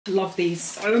I love these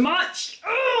so much.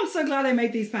 Oh, I'm so glad I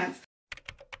made these pants.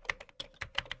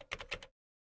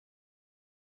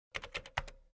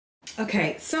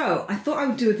 Okay, so I thought I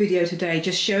would do a video today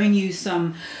just showing you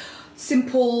some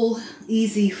simple,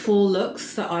 easy fall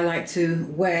looks that I like to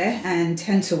wear and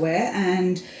tend to wear,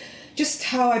 and just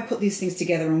how I put these things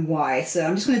together and why. So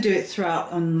I'm just going to do it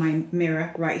throughout on my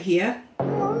mirror right here.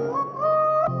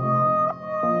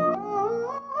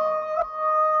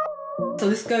 So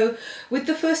let's go with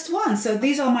the first one. So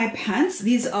these are my pants.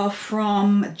 These are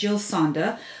from Jill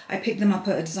Sander. I picked them up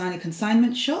at a designer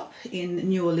consignment shop in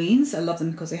New Orleans. I love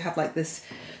them because they have like this,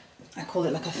 I call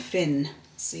it like a fin.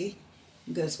 See?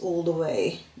 It goes all the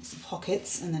way, it's the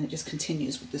pockets, and then it just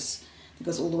continues with this. It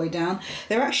goes all the way down.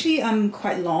 They're actually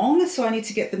quite long, so I need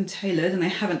to get them tailored, and I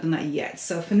haven't done that yet.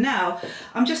 So for now,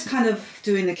 I'm just kind of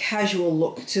doing a casual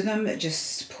look to them,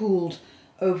 just pulled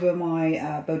over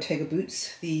my Bottega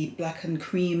boots, the black and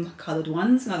cream colored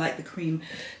ones, and I like the cream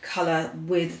color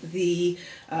with the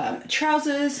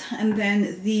trousers. And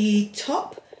then the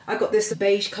top, I got this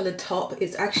beige colored top.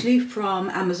 It's actually from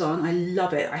Amazon. I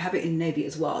love it. I have it in navy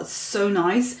as well. It's so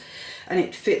nice and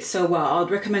it fits so well.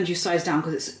 I'd recommend you size down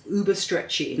because it's uber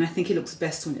stretchy, and I think it looks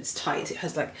best when it's tight. It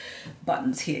has like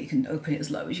buttons here. You can open it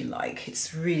as low as you like.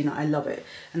 It's really nice. I love it.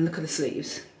 And look at the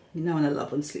sleeves. You know, and I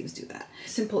love when sleeves do that.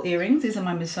 Simple earrings. These are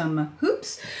my Misoma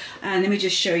hoops. And let me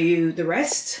just show you the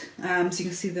rest. So you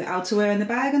can see the outerwear in the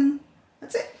bag, and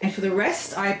that's it. And for the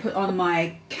rest, I put on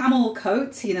my Camel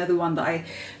coat. You know, the one that I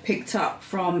picked up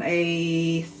from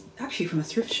actually from a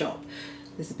thrift shop.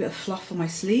 There's a bit of fluff on my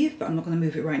sleeve, but I'm not going to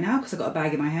move it right now because I've got a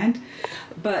bag in my hand.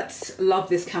 But love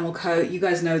this Camel coat. You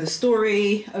guys know the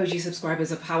story, OG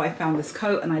subscribers, of how I found this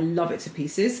coat, and I love it to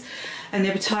pieces. And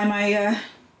every time I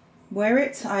wear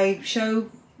it, I show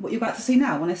what you're about to see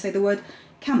now when I say the word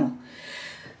camel.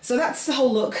 So that's the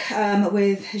whole look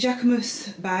with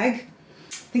Jacquemus bag.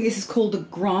 I think this is called the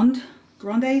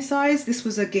Grande size. This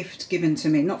was a gift given to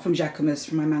me, not from Jacquemus,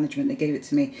 from my management. They gave it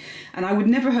to me, and I would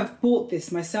never have bought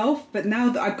this myself, but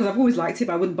now that because I've always liked it,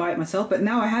 but I wouldn't buy it myself, but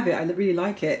now I have it. I really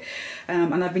like it,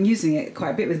 and I've been using it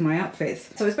quite a bit with my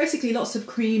outfits. So it's basically lots of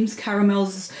creams,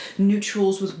 caramels,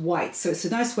 neutrals with whites. So it's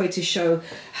a nice way to show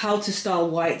how to style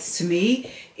whites to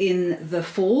me in the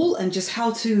fall, and just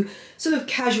how to sort of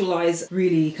casualize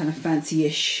really kind of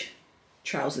fancy-ish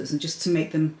trousers, and just to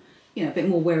make them, you know, a bit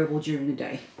more wearable during the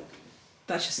day.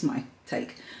 That's just my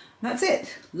take. That's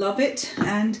it. Love it.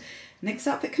 And next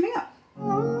outfit coming up.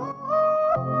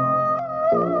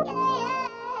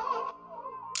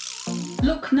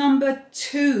 Look number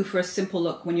 2 for a simple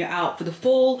look when you're out for the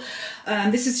fall.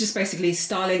 This is just basically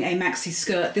styling a maxi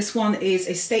skirt. This one is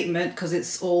a statement because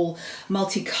it's all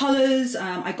multicolors.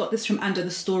 I got this from Under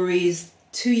the Stories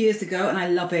 2 years ago, and I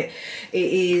love it.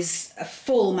 It is a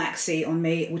full maxi on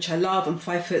me, which I love. I'm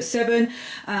 5'7".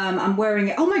 I'm wearing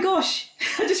it. Oh my gosh,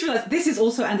 I just realized this is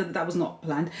also under, that was not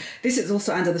planned. This is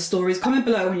also Under the Stories. Comment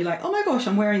below when you're like, oh my gosh,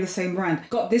 I'm wearing the same brand.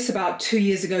 Got this about 2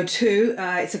 years ago too.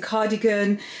 It's a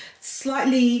cardigan,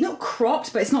 slightly not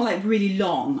cropped, but it's not like really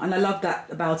long, and I love that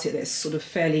about it. It's sort of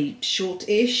fairly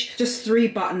short-ish, just 3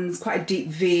 buttons, quite a deep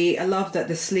V. I love that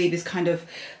the sleeve is kind of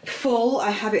full. I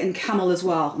have it in Camel as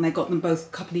well, and I got them both a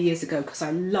couple of years ago because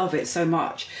I love it so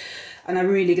much, and I'm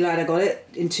really glad I got it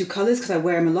in 2 colors because I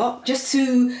wear them a lot. Just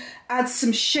to add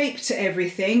some shape to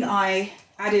everything, I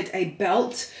added a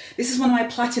belt. This is one of my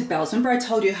plaited belts. Remember I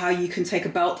told you how you can take a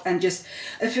belt and just,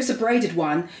 if it's a braided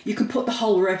one, you can put the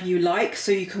hole wherever you like,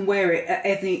 so you can wear it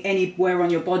at anywhere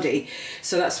on your body.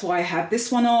 So that's why I have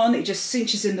this one on. It just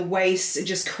cinches in the waist. It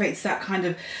just creates that kind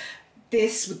of,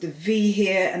 this with the V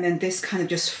here, and then this kind of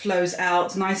just flows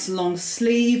out. Nice long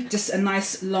sleeve, just a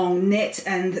nice long knit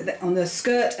and on the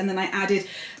skirt. And then I added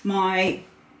my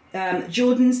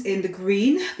Jordans in the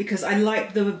green because I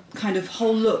like the kind of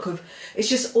whole look of, it's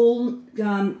just all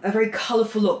a very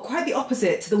colourful look, quite the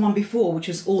opposite to the one before, which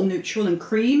was all neutral and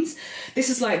creams. This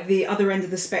is like the other end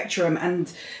of the spectrum, and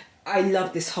I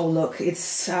love this whole look.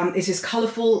 It's just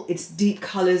colourful, it's deep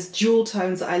colours, jewel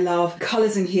tones that I love.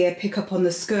 Colours in here pick up on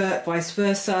the skirt, vice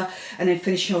versa, and then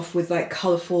finishing off with like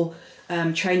colourful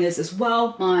trainers as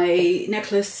well. My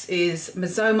necklace is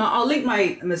Misoma. I'll link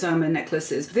my Misoma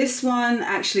necklaces. This one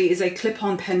actually is a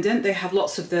clip-on pendant. They have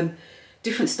lots of them,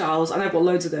 different styles, and I've got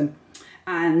loads of them.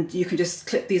 And you can just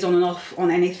clip these on and off on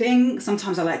anything.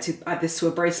 Sometimes I like to add this to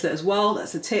a bracelet as well.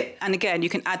 That's a tip. And again, you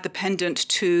can add the pendant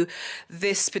to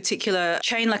this particular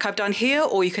chain like I've done here,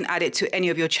 or you can add it to any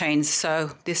of your chains.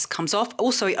 So this comes off.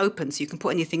 Also, it opens, so you can put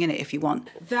anything in it if you want.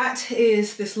 That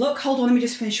is this look. Hold on, let me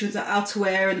just finish with the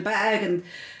outerwear and the bag, and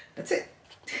that's it.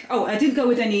 Oh, I didn't go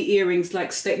with any earrings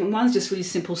like statement ones, just really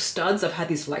simple studs. I've had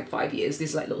these for like 5 years.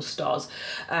 These are like little stars.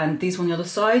 And these on the other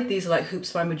side, these are like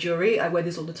hoops by Majuri. I wear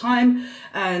these all the time.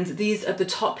 And these at the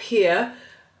top here,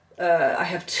 I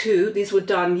have two. These were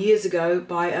done years ago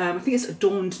by, I think it's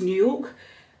Adorned New York.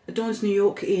 Adorned New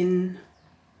York in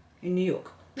New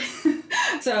York.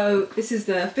 So this is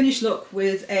the finished look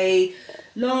with a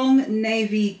long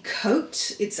navy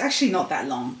coat. It's actually not that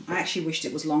long. I actually wished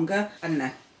it was longer. I don't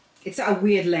know. It's at a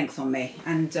weird length on me.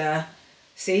 And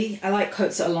see, I like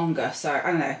coats that are longer. So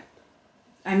I don't know.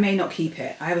 I may not keep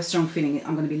it. I have a strong feeling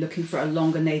I'm going to be looking for a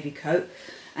longer navy coat.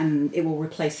 And it will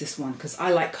replace this one because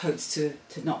I like coats to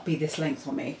not be this length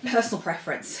on me. Personal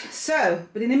preference. So,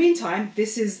 but in the meantime,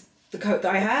 this is the coat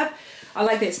that I have. I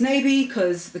like that it's navy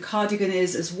because the cardigan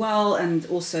is as well, and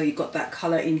also you've got that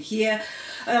colour in here.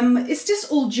 It's just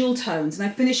all jewel tones, and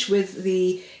I finished with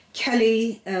the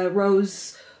Kelly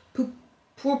Rose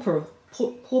Pourpre.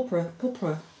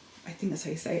 I think that's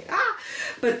how you say it.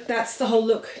 But that's the whole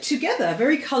look together.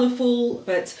 Very colourful,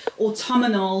 but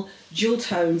autumnal jewel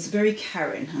tones. Very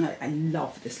Karen, and I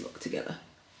love this look together.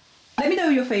 Let me know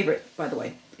your favourite, by the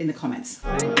way, in the comments.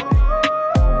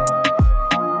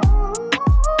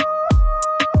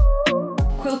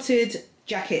 Quilted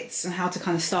jackets and how to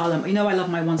kind of style them. You know I love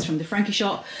my ones from the Frankie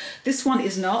shop. This one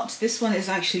is not. This one is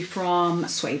actually from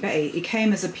QUAY. It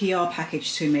came as a PR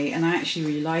package to me and I actually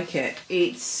really like it.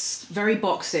 It's very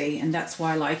boxy and that's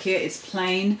why I like it. It's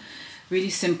plain, really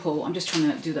simple. I'm just trying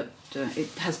to do that. It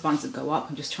has buttons that go up.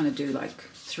 I'm just trying to do like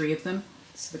 3 of them.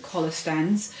 So the collar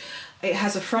stands. It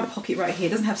has a front pocket right here. It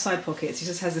doesn't have side pockets. It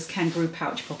just has this kangaroo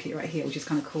pouch pocket right here, which is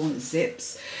kind of cool, and it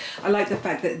zips. I like the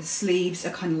fact that the sleeves are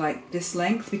kind of like this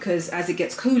length because as it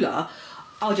gets cooler,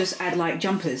 I'll just add like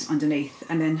jumpers underneath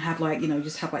and then have like, you know,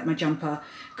 just have like my jumper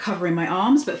covering my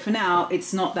arms. But for now,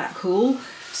 it's not that cool.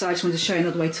 So I just wanted to show you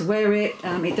another way to wear it.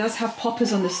 It does have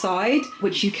poppers on the side,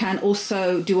 which you can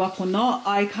also do up or not.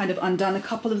 I kind of undone a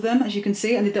couple of them, as you can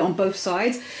see. I did that on both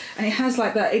sides. And it has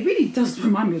like that, it really does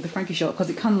remind me of the Frankie shop because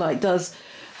it kind of like does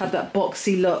have that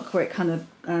boxy look where it kind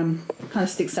of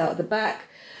sticks out at the back.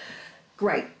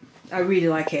 Great, I really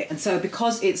like it. And so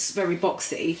because it's very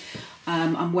boxy,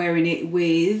 I'm wearing it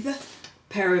with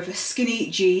pair of skinny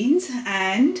jeans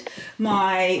and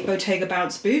my Bottega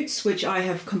Bounce boots, which I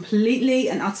have completely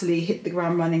and utterly hit the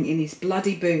ground running in these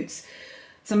bloody boots.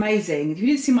 It's amazing. If you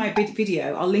didn't see my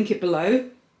video, I'll link it below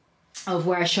of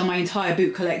where I show my entire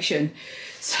boot collection.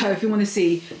 So if you want to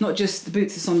see not just the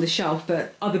boots that's on the shelf,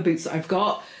 but other boots that I've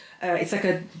got, it's like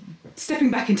a stepping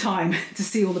back in time to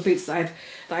see all the boots that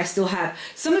I still have.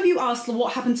 Some of you asked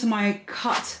what happened to my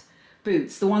cut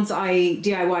boots, the ones that I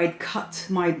DIY'd cut,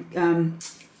 my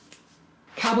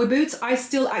cowboy boots. I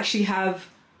still actually have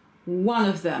one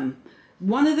of them.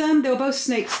 One of them, they were both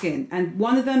snakeskin, and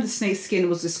one of them, the snakeskin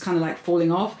was just kind of like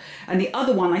falling off, and the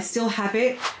other one, I still have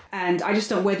it, and I just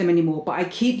don't wear them anymore, but I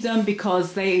keep them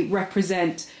because they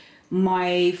represent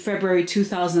my February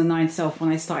 2009 self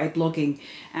when I started blogging,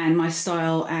 and my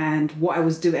style and what I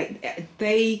was doing.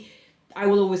 I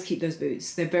will always keep those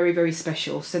boots. They're very, very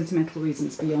special. Sentimental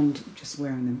reasons beyond just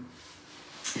wearing them.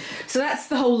 So that's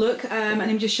the whole look. And let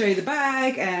me just show you the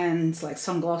bag and like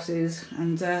sunglasses,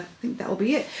 and I think that'll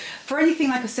be it. For anything,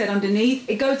 like I said, underneath,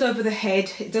 it goes over the head.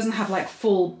 It doesn't have like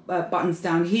full buttons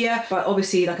down here, but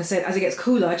obviously, like I said, as it gets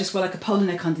cooler, I just wear like a polo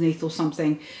neck underneath or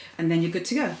something, and then you're good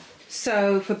to go.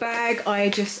 So for bag, I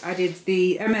just added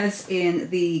the Hermes in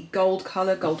the gold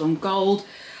color, gold on gold.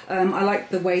 I like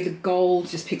the way the gold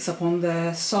just picks up on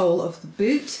the sole of the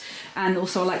boot, and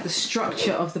also I like the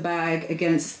structure of the bag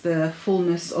against the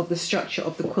fullness of the structure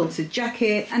of the quilted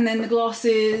jacket. And then the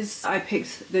glasses, I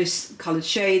picked those coloured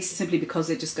shades simply because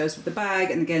it just goes with the bag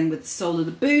and again with the sole of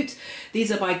the boot.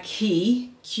 These are by QUAY,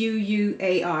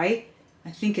 Q-U-A-I.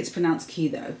 I think it's pronounced key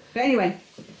though. But anyway,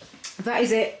 that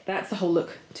is it. That's the whole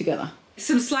look together.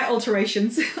 Some slight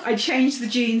alterations. I changed the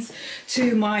jeans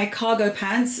to my cargo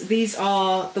pants. These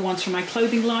are the ones from my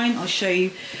clothing line. I'll show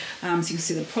you so you can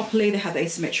see them properly. They have the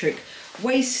asymmetric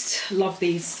waist. Love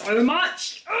these so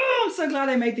much. Oh, I'm so glad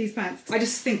I made these pants. I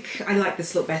just think I like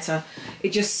this look better.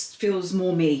 It just feels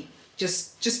more me.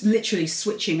 Just literally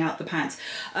switching out the pants.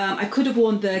 I could have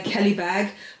worn the Kelly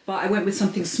bag, but I went with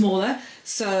something smaller.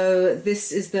 So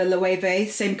this is the Loewe,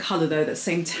 same color though, that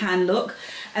same tan look.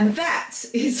 And that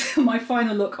is my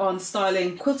final look on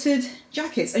styling quilted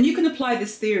jackets. And you can apply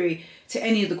this theory to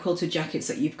any of the quilted jackets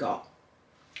that you've got.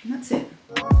 And that's it.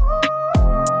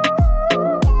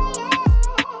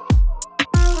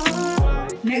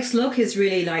 Next look is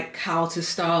really like how to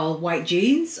style white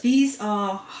jeans. These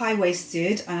are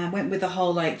high-waisted, and I went with the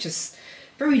whole like just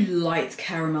very light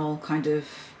caramel kind of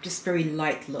just very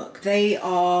light look. They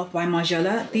are by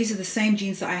Margiela. These are the same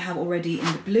jeans that I have already in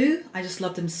the blue. I just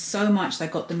love them so much that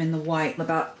I got them in the white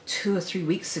about 2 or 3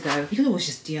 weeks ago. You can always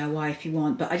just DIY if you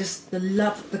want, but I just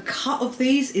love the cut of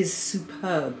these is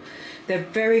superb. They're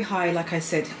very high, like I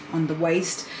said, on the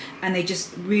waist, and they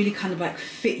just really kind of like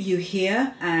fit you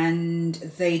here, and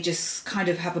they just kind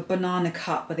of have a banana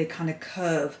cut, but they kind of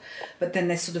curve, but then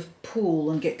they sort of pull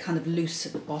and get kind of loose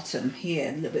at the bottom here,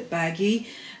 a little bit baggy,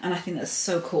 and I think that's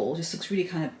so cool. Just looks really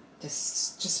kind of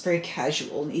just very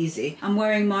casual and easy. I'm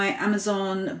wearing my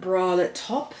Amazon bralette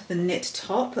top, the knit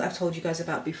top that I've told you guys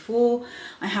about before.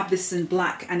 I have this in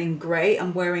black and in grey.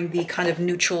 I'm wearing the kind of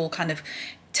neutral kind of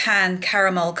tan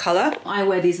caramel color. I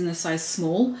wear these in a size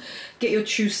small. Get your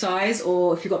true size,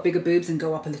 or if you've got bigger boobs, and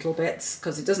go up a little bit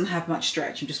because it doesn't have much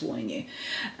stretch. I'm just warning you.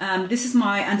 This is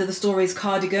my Under the Stories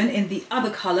cardigan in the other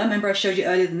color. Remember I showed you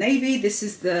earlier the navy. This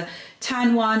is the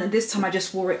tan one, and this time I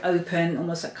just wore it open,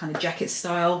 almost like kind of jacket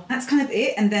style. That's kind of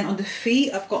it. And then on the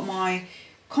feet I've got my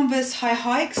Converse high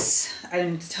hikes. I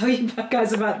don't need to tell you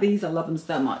guys about these. I love them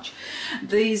so much.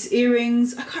 These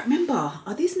earrings, I can't remember.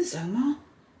 Are these Mizoma?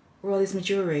 Or are these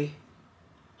Majuri?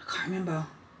 I can't remember.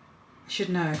 I should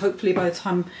know. Hopefully by the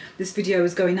time this video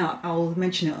is going up, I'll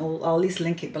mention it, or I'll at least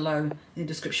link it below in the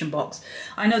description box.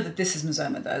 I know that this is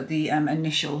Mizoma though, the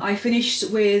initial. I finished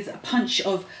with a punch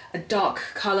of a dark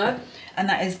colour, and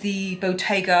that is the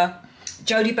Bottega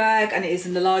Jodie bag, and it is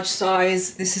in the large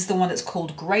size. This is the one that's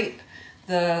called Grape.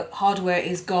 The hardware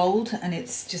is gold, and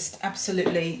it's just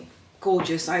absolutely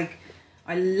gorgeous. I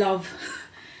love...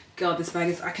 God, this bag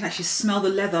is, I can actually smell the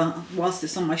leather whilst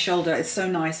it's on my shoulder. It's so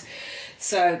nice.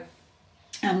 So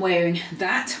I'm wearing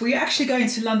that. We're actually going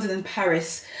to London and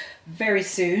Paris very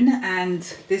soon, and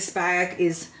this bag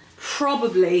is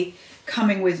probably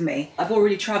coming with me. I've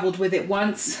already traveled with it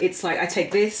once. It's like I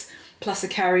take this plus a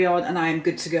carry-on and I am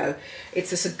good to go.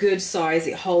 It's just a good size.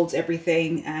 It holds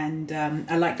everything, and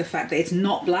I like the fact that it's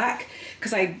not black,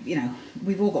 because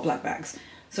we've all got black bags.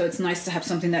 So it's nice to have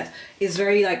something that is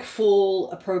very like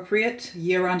fall appropriate,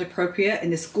 year-round appropriate, in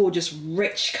this gorgeous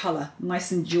rich color,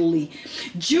 nice and jewelly.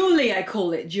 Jewelly, I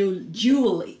call it,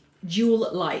 jewel-like.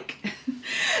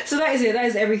 So that is it, that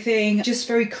is everything. Just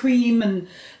very cream and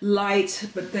light,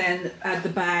 but then add the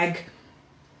bag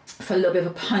for a little bit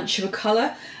of a punch of a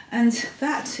color. And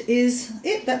that is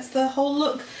it, that's the whole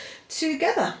look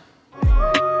together.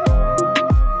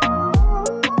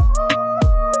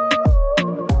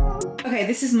 Okay,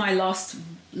 this is my last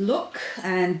look,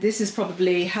 and this is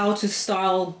probably how to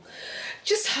style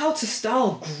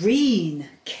green,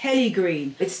 Kelly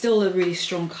green. It's still a really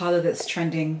strong color that's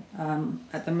trending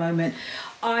at the moment.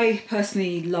 I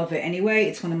personally love it anyway.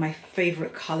 It's one of my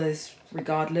favorite colors,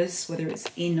 regardless whether it's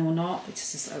in or not.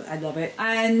 It's just, I love it.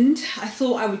 And I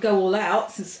thought I would go all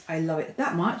out since I love it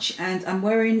that much, and I'm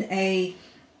wearing a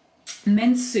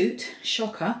men's suit,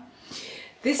 shocker.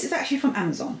 This is actually from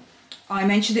Amazon. I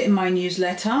mentioned it in my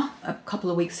newsletter a couple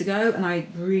of weeks ago, and I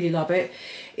really love it.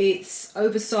 It's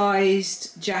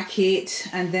oversized jacket,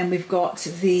 and then we've got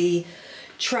the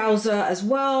trouser as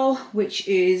well, which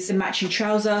is a matching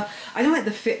trouser. I don't like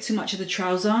the fit too much of the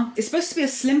trouser. It's supposed to be a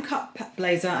slim cut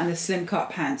blazer and a slim cut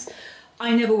pants.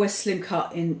 I never wear slim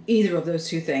cut in either of those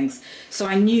two things, so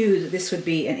I knew that this would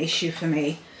be an issue for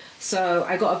me. So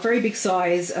I got a very big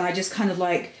size, and I just kind of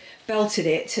like belted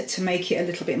it to make it a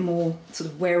little bit more sort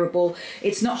of wearable.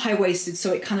 It's not high-waisted,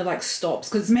 so it kind of like stops,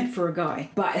 because it's meant for a guy,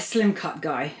 but a slim cut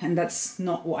guy, and that's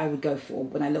not what I would go for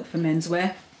when I look for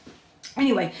menswear.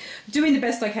 Anyway, doing the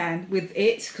best I can with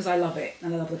it, because I love it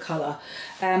and I love the colour.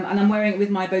 And I'm wearing it with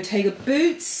my Bottega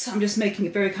boots. I'm just making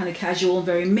it very kind of casual and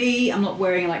very me. I'm not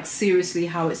wearing it like seriously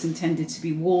how it's intended to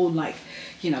be worn, like,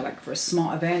 you know, like for a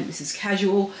smart event. This is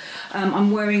casual.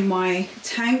 I'm wearing my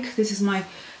tank. This is my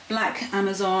black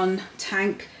Amazon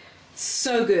tank.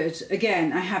 So good.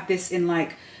 Again, I have this in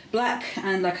like black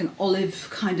and like an olive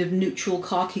kind of neutral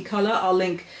khaki colour. I'll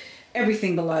link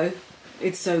everything below.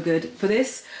 It's so good. For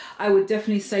this, I would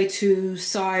definitely say to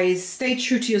size, stay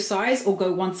true to your size or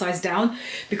go one size down,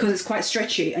 because it's quite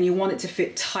stretchy and you want it to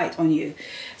fit tight on you.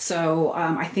 So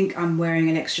I think I'm wearing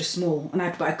an extra small, and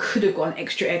but I could have got an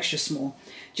extra small,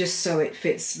 just so it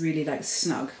fits really like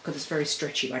snug, because it's very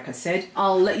stretchy, like I said.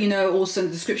 I'll let you know also in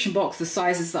the description box the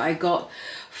sizes that I got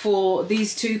for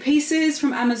these two pieces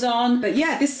from Amazon. But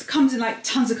yeah, this comes in like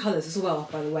tons of colors as well,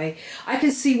 by the way. I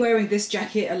can see wearing this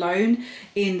jacket alone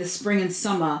in the spring and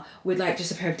summer with like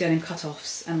just a pair of denim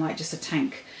cutoffs and like just a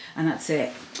tank, and that's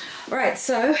it. All right,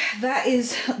 so that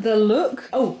is the look.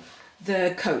 Oh,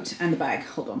 the coat and the bag,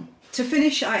 hold on. To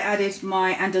finish, I added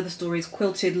my Under the Stories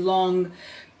quilted long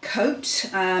coat.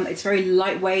 It's very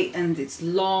lightweight and it's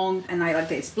long, and I like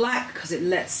that it's black because it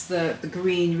lets the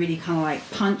green really kind of like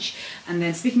punch. And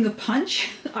then speaking of punch,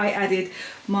 I added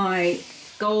my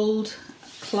gold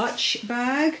clutch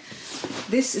bag.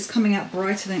 This is coming out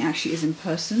brighter than it actually is in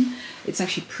person. It's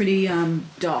actually pretty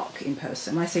dark in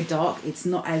person. When I say dark, it's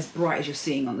not as bright as you're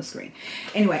seeing on the screen.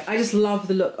 Anyway, I just love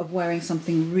the look of wearing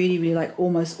something really, really like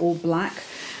almost all black,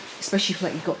 especially if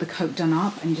like you've got the coat done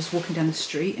up and you're just walking down the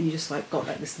street and you just like got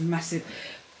like this massive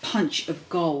punch of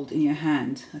gold in your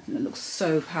hand. I think it looks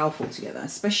so powerful together,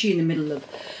 especially in the middle of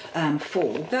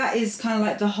fall. That is kind of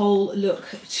like the whole look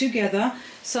together.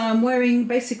 So I'm wearing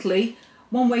basically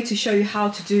one way to show you how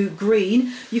to do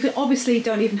green. You can obviously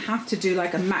don't even have to do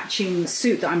like a matching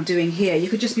suit that I'm doing here. You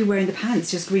could just be wearing the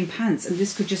pants, just green pants, and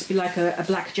this could just be like a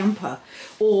black jumper,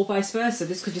 or vice versa.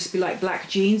 This could just be like black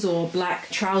jeans or black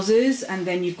trousers, and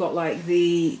then you've got like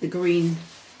the green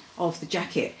of the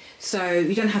jacket. So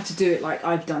you don't have to do it like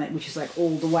I've done it, which is like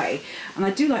all the way. And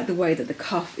I do like the way that the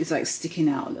cuff is like sticking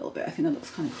out a little bit. I think that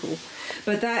looks kind of cool.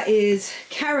 But that is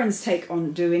Karen's take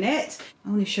on doing it. I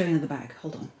want to show you the bag.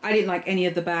 Hold on. I didn't like any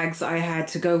of the bags I had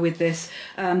to go with this.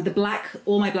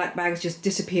 All my black bags just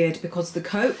disappeared because of the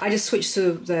coat. I just switched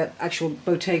to the actual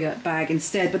Bottega bag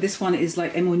instead, but this one is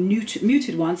like a more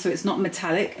muted one, so it's not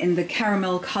metallic in the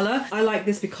caramel color. I like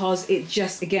this because it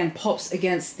just, again, pops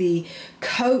against the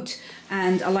coat,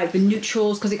 and I like the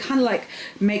neutrals because it kind of like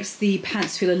makes the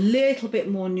pants feel a little bit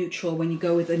more neutral when you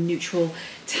go with a neutral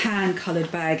tan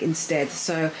colored bag instead.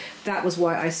 So that was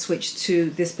why I switched to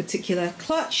this particular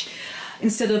clutch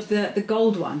instead of the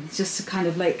gold one, just to kind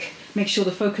of like make sure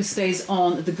the focus stays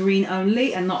on the green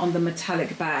only and not on the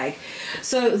metallic bag.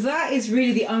 So that is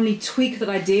really the only tweak that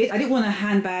I did. I didn't want a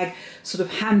handbag, sort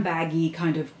of handbaggy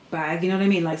kind of bag, you know what I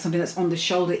mean, like something that's on the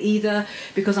shoulder either,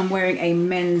 because I'm wearing a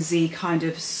mensy kind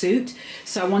of suit.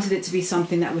 So I wanted it to be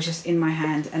something that was just in my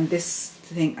hand, and this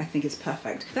thing I think is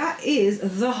perfect. That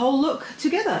is the whole look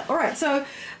together. All right, so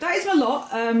that is my lot.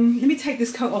 Let me take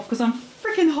this coat off because I'm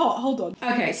freaking hot. Hold on.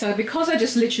 Okay, so because I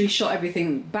just literally shot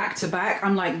everything back to back,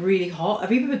 I'm like really hot.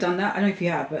 Have you ever done that? I don't know if you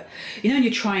have, but you know when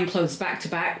you're trying clothes back to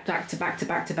back, back to back to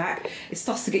back to back, it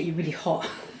starts to get you really hot.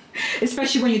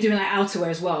 Especially when you're doing like outerwear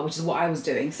as well, which is what I was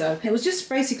doing. So it was just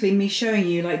basically me showing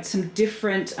you like some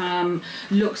different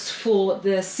looks for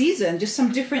the season, just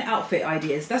some different outfit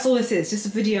ideas. That's all this is, just a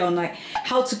video on like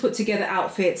how to put together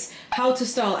outfits, how to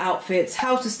style outfits,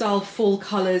 how to style full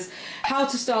colors, how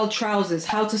to style trousers,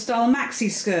 how to style maxi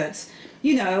skirts,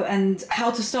 you know, and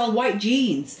how to style white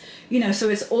jeans, you know. So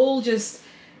it's all just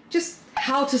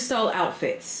how to style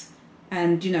outfits,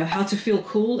 and you know, how to feel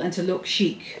cool and to look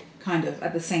chic kind of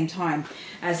at the same time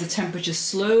as the temperatures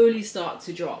slowly start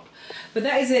to drop. But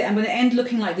that is it. I'm going to end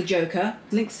looking like the Joker.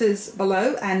 Links is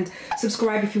below, and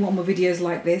subscribe if you want more videos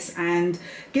like this, and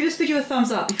give this video a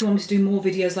thumbs up if you want me to do more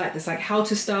videos like this, like how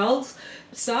to style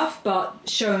stuff but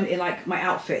shown in like my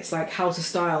outfits, like how to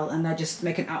style, and I just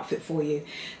make an outfit for you.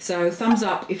 So thumbs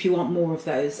up if you want more of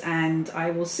those, and I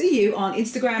will see you on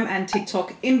Instagram and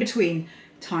TikTok in between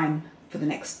time for the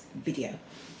next video.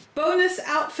 Bonus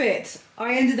outfit.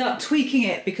 I ended up tweaking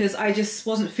it because I just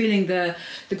wasn't feeling the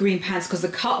green pants because the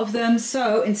cut of them.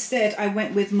 So instead I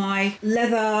went with my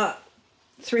leather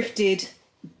thrifted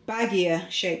baggier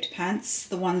shaped pants,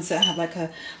 the ones that have like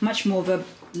a much more of a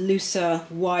looser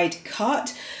wide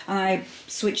cut, and I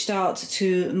switched out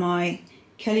to my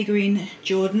Kelly green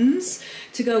Jordans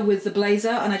to go with the blazer,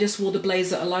 and I just wore the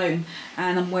blazer alone,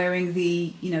 and I'm wearing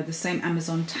the, you know, the same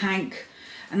Amazon tank.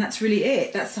 And that's really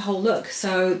it. That's the whole look.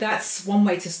 So that's one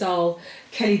way to style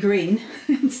Kelly green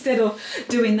instead of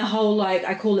doing the whole, like,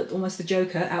 I call it almost the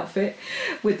Joker outfit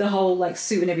with the whole like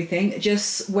suit and everything.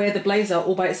 Just wear the blazer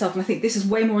all by itself. And I think this is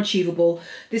way more achievable.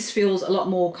 This feels a lot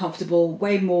more comfortable,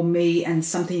 way more me, and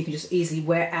something you can just easily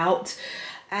wear out.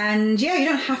 And yeah, you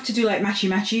don't have to do like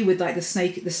matchy with like the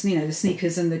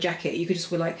sneakers and the jacket. You could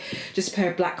just wear like just a pair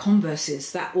of black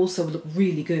Converses. That also would look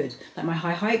really good. Like my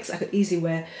high hikes, I could easily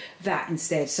wear that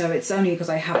instead. So it's only because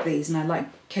I have these and I like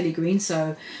Kelly green,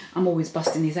 so I'm always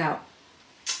busting these out.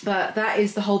 But that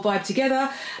is the whole vibe together.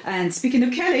 And speaking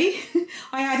of Kelly,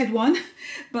 I added one,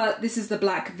 but this is the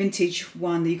black vintage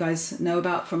one that you guys know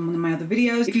about from one of my other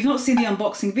videos. If you've not seen the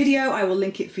unboxing video, I will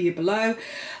link it for you below.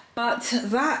 But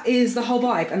that is the whole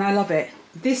vibe, and I love it.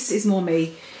 This is more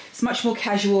me. It's much more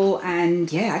casual,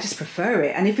 and yeah, I just prefer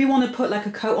it. And if you want to put like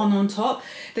a coat on top,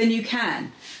 then you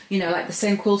can. You know, like the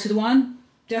same quilted one,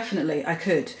 definitely I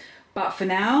could. But for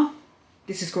now,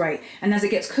 this is great. And as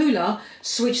it gets cooler,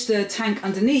 switch the tank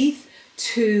underneath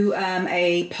to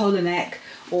a polo neck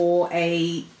or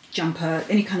a jumper,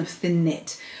 any kind of thin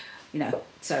knit. You know,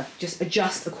 So just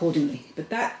adjust accordingly. But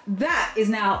that is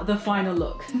now the final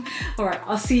look. All right,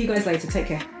 I'll see you guys later. Take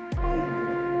care.